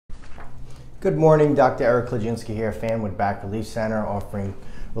Good morning, Dr. Eric Klajinsky here, Fanwood Back Relief Center, offering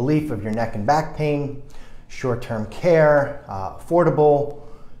relief of your neck and back pain, short-term care, affordable,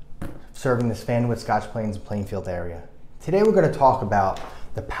 serving this Fanwood, Scotch Plains, and Plainfield area. Today we're going to talk about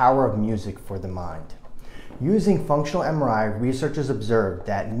the power of music for the mind. Using functional MRI, researchers observed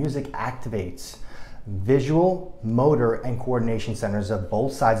that music activates visual, motor, and coordination centers of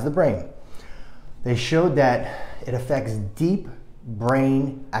both sides of the brain. They showed that it affects deep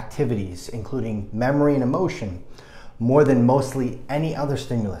brain activities, including memory and emotion, more than mostly any other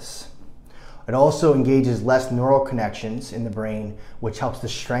stimulus. It also engages less neural connections in the brain, which helps to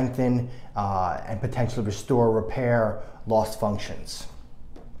strengthen and potentially restore or repair lost functions.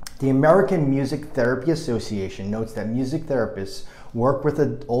 The American Music Therapy Association notes that music therapists work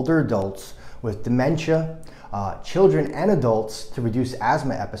with older adults with dementia, children and adults to reduce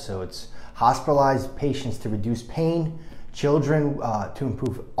asthma episodes, hospitalized patients to reduce pain, children to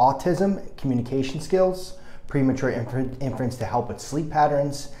improve autism, communication skills, premature infants to help with sleep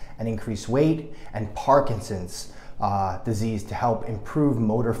patterns and increase weight, and Parkinson's disease to help improve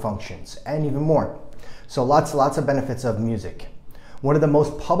motor functions, and even more. So lots of benefits of music. One of the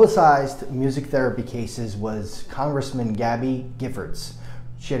most publicized music therapy cases was Congressman Gabby Giffords.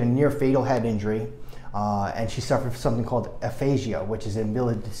 She had a near fatal head injury and she suffered from something called aphasia, which is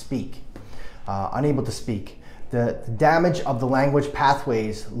inability to speak, unable to speak. The damage of the language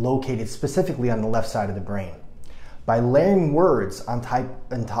pathways located specifically on the left side of the brain. By layering words on top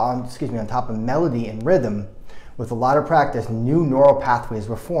of melody and rhythm, with a lot of practice, new neural pathways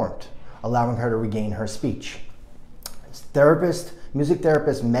were formed, allowing her to regain her speech. Music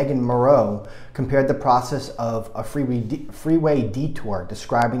therapist Megan Moreau compared the process of a freeway detour,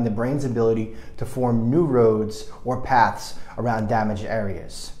 describing the brain's ability to form new roads or paths around damaged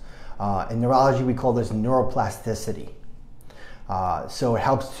areas. In neurology, we call this neuroplasticity. So it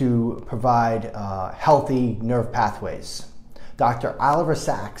helps to provide healthy nerve pathways. Dr. Oliver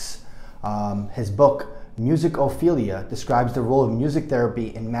Sacks, his book, Musicophilia, describes the role of music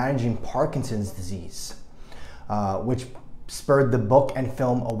therapy in managing Parkinson's disease, which spurred the book and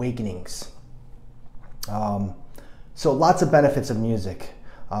film Awakenings. So lots of benefits of music.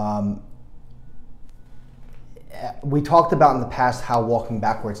 We talked about in the past how walking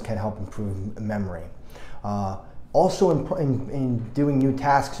backwards can help improve memory. Also in doing new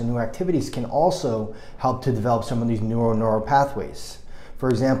tasks and new activities can also help to develop some of these neural pathways. For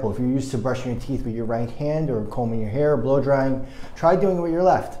example, if you're used to brushing your teeth with your right hand or combing your hair or blow drying, try doing it with your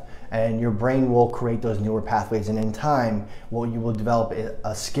left, and your brain will create those newer pathways, and in time, you will develop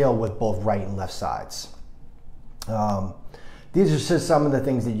a skill with both right and left sides. These are just some of the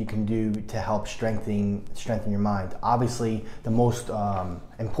things that you can do to help strengthen your mind. Obviously, the most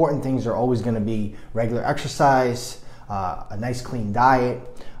important things are always going to be regular exercise, a nice clean diet,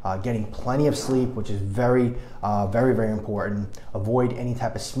 getting plenty of sleep, which is very important. Avoid any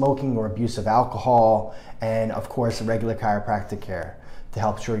type of smoking or abuse of alcohol, and of course, regular chiropractic care to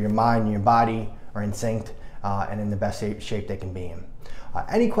help ensure your mind and your body are in sync and in the best shape they can be in.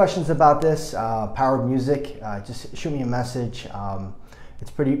 Any questions about this, power of music, just shoot me a message.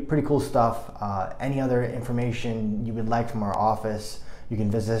 It's pretty cool stuff. Any other information you would like from our office, you can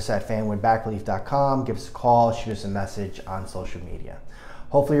visit us at fanwoodbackrelief.com, give us a call, shoot us a message on social media.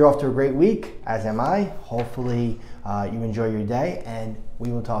 Hopefully you're off to a great week, as am I. Hopefully you enjoy your day, and we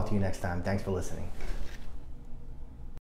will talk to you next time. Thanks for listening.